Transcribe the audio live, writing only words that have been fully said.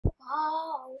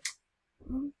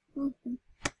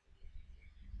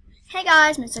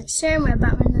guys, Mr. Extreme, we're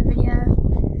back with another video,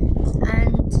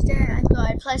 and today I thought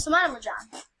I'd play some Animal Jam.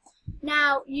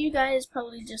 Now, you guys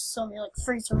probably just saw me like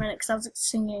freeze for a minute because I was like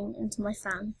singing into my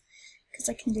fan, because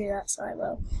I can do that, so I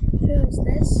will. Who is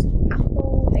this?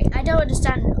 Apple. I don't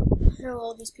understand who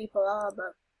all these people are,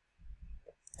 but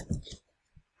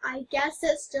I guess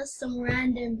it's just some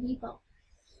random people.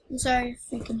 I'm sorry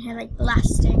if you can hear like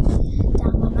blasting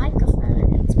down my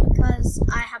microphone. It's because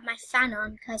I have my fan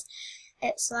on, because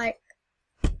it's like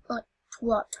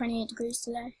what, 28 degrees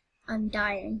today. I'm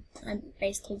dying. I'm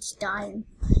basically just dying.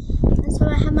 And so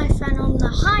I have my fan on the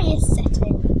highest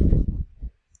setting.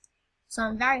 So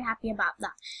I'm very happy about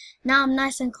that. Now I'm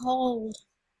nice and cold.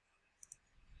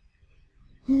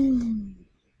 I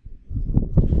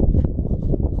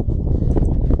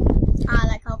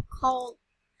like how cold.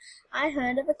 I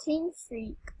heard of a clean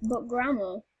freak, but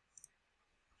grandma.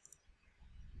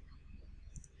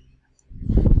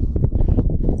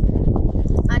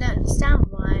 I don't understand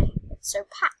why it's so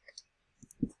packed.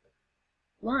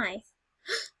 Why?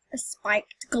 A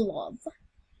spiked glove.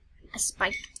 A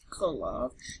spiked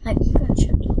glove. Like, you're gonna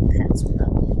choke your pets with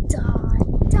that.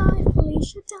 Die,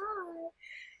 Felicia, die.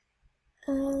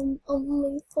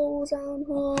 Only fools and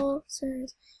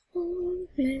horses.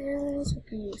 There's a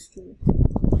peaceful.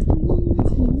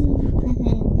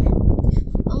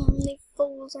 Only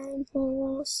fools and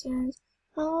horses.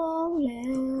 Oh,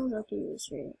 there's a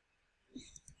peaceful.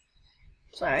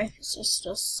 Sorry, it's just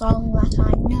a song that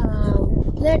I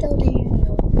know. Little do you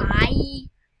know. Bye.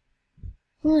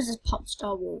 Who is this pop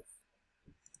star wolf?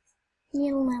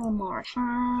 You little more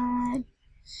time.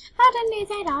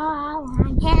 Underneath it all,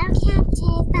 I'm held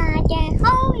captive by the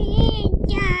holy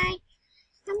sky.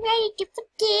 I'm ready to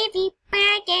forgive you, but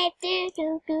I do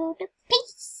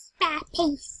piece by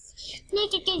piece.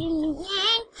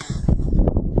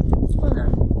 Hold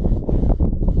on.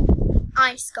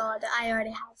 Ice God, I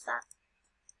already have that.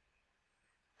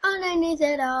 Underneath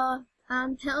it all,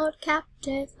 I'm held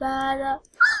captive by the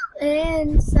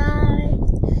inside.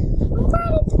 I'm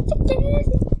ready to forgive you,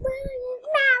 will you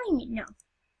marry me? No.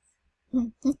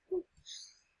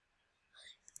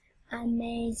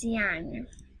 Amazing.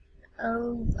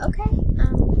 Oh, okay.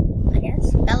 I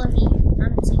guess Bella V. I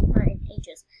haven't seen her in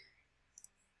ages.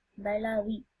 Bella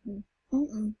V.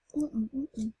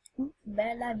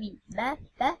 Bella V. Bella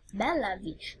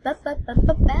V.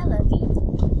 Bella V.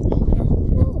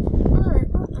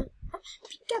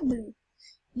 Peekaboo.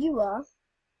 You are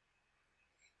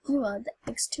the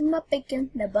eggs to my bacon,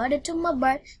 the butter to my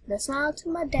bread, the smile to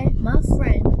my day, my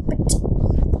friend. But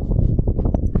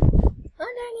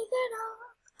underneath it all,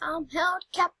 I'm held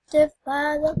captive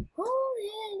by the whole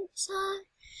inside.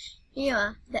 You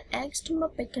are the eggs to my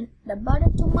bacon, the butter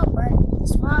to my bread, the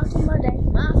smile to my day,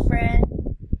 my friend.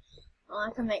 Oh,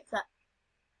 I can make that.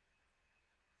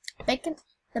 Bacon,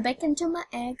 the bacon to my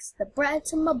eggs, the bread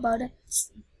to my butter,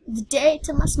 the day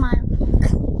to my smile. I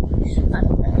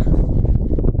don't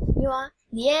know. You are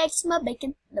the eggs to my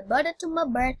bacon, the butter to my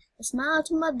bread, the smile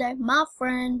to my day, my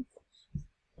friend.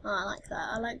 Oh, I like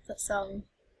that. I like that song.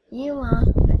 You are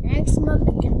the eggs to my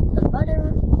bacon, the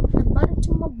butter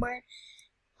to my bread.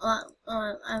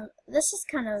 This is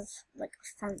kind of like a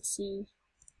fancy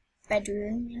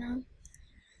bedroom, you know.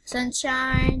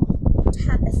 Sunshine,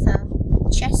 Tabitha,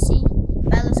 Jessie,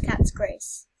 Bella's cat's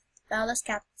Grace. Bella's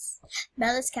cats.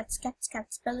 Bella's cats.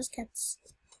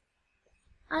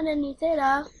 Underneath it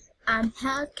all, I'm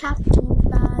held captive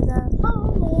by the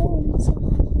whole inside.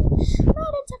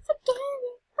 Ready to forgive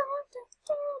you,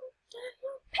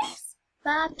 piece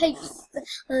by piece.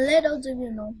 Little do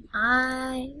you know,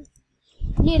 I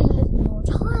need a little more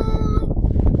time.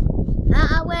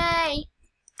 Away.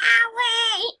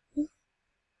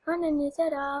 Underneath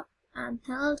it all, I'm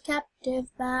held captive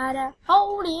by the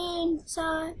whole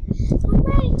inside. I'm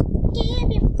ready to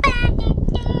give you back piece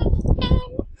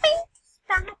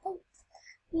by piece.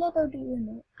 Little do you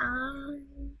know, I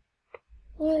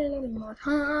need a little more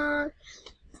time.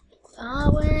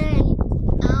 Away.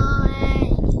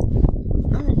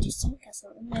 I'm gonna do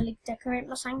sandcastle. I'm gonna decorate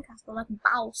my sandcastle like a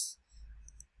boss.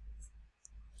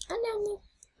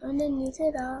 Underneath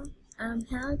it all, I'm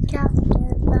held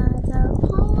captive by the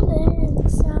whole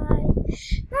inside.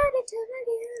 Ready to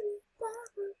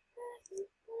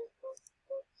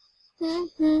forgive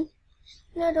you.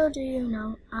 Little do you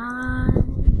know, I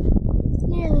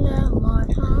need a little more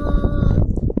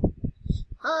time.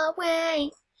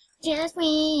 Away, just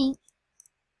me.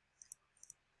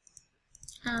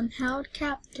 I'm held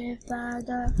captive by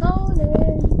the whole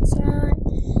inside.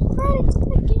 Ready to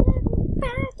forgive you.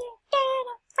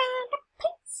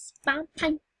 Piece by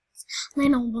piece.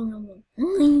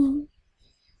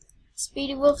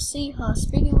 Speedy Wolf, see her.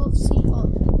 Speedy Wolf, see her.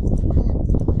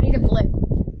 I need a blue.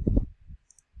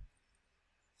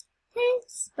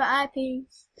 Piece by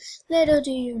piece, little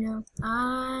do you know,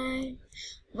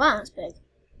 wow, that's big.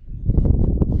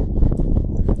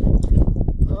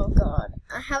 Oh god,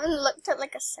 I haven't looked at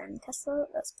like a sandcastle.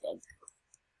 That's big.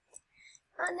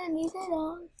 Underneath it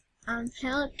all, I'm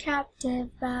held captive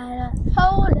by the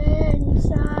hole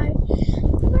inside.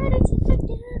 Ready to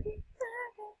forgive you.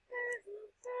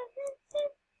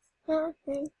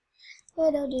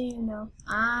 Little do you know,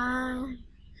 I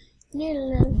need a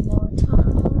little more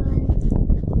time.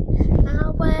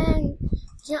 I'll wait,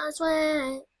 just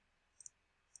wait.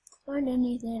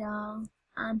 Underneath it all,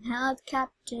 I'm held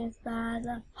captive by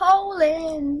the hole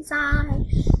inside.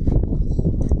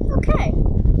 Okay.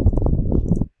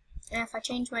 And if I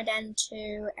change my den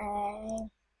to a...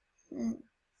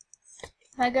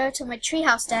 if I go to my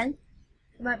treehouse den,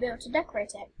 I might be able to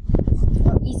decorate it.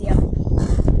 Or easier.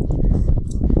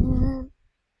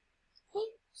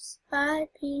 Piece by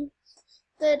piece,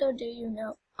 little do you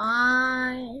know,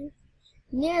 I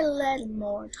need a little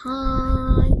more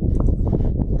time.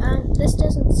 This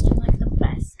doesn't seem like the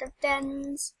best of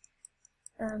dens.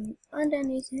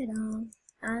 Underneath it all,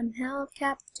 I'm held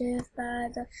captive by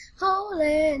the hole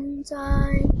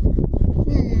inside.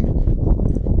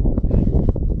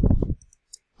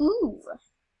 Ooh,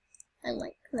 I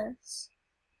like this.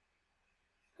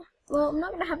 Well, I'm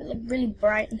not gonna have it like really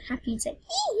bright and happy. It's like,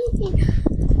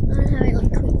 I'm gonna have it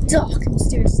like quite dark and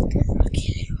mysterious. Like,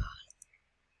 okay.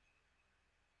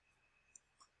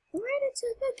 Ready to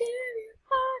forgive you.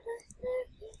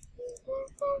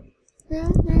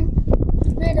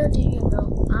 Little do you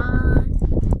know, I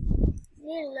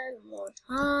need a little more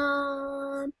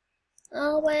time.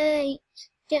 Oh wait,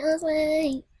 just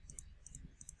wait.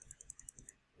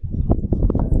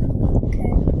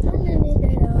 Okay, underneath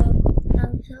it all,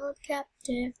 I'm held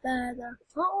captive by the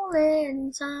hole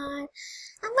inside.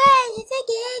 I'm ready to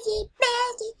give you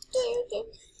magic.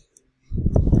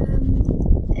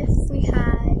 If we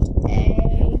had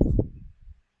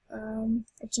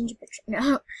a gingerbread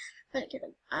no, I'm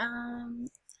kidding.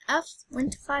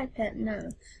 Went to fire pit,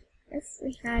 no. If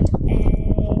we had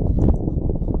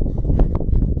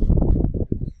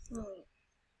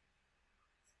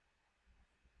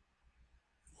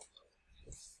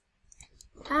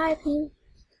typing,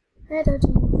 I don't know.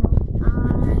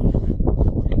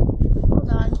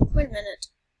 Hold on, wait a minute.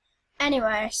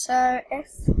 Anyway, so if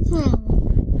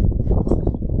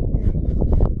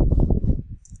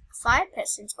fire pit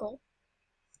seems cool.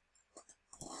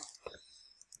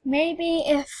 Maybe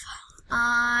if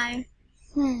I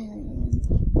put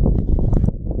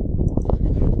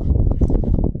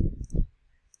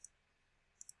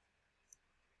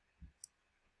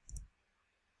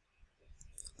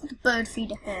a bird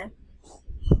feeder here.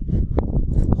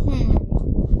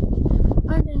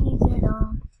 Underneath it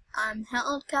all, I'm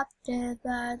held captive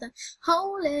by the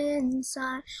hole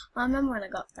inside. I remember when I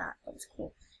got that. That was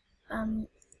cool.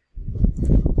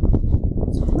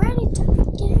 Ready to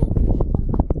begin.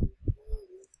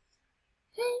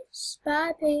 Piece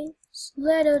by piece,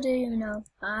 little do you know,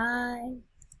 I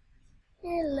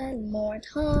need a little more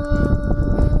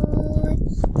time.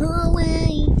 Oh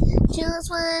wait,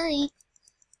 just wait.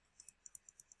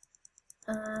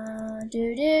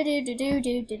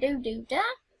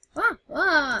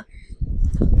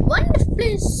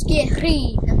 Wonderfully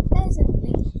scary,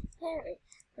 pleasantly scary.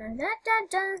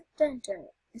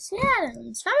 It's the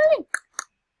Addams Family.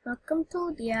 Welcome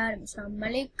to the Addams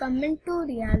Family. Come into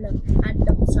the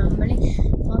Addams Family.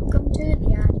 Welcome to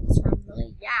the Addams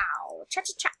Family. Yow, cha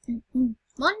cha cha.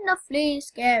 Wonderfully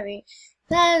scary.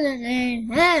 It's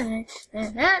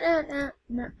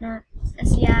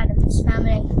the Addams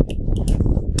Family.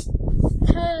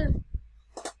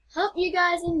 Hope you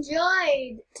guys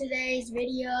enjoyed today's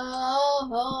video.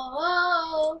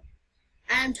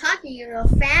 I'm talking to a real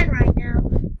fan right now.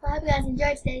 I hope you guys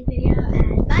enjoyed today's video.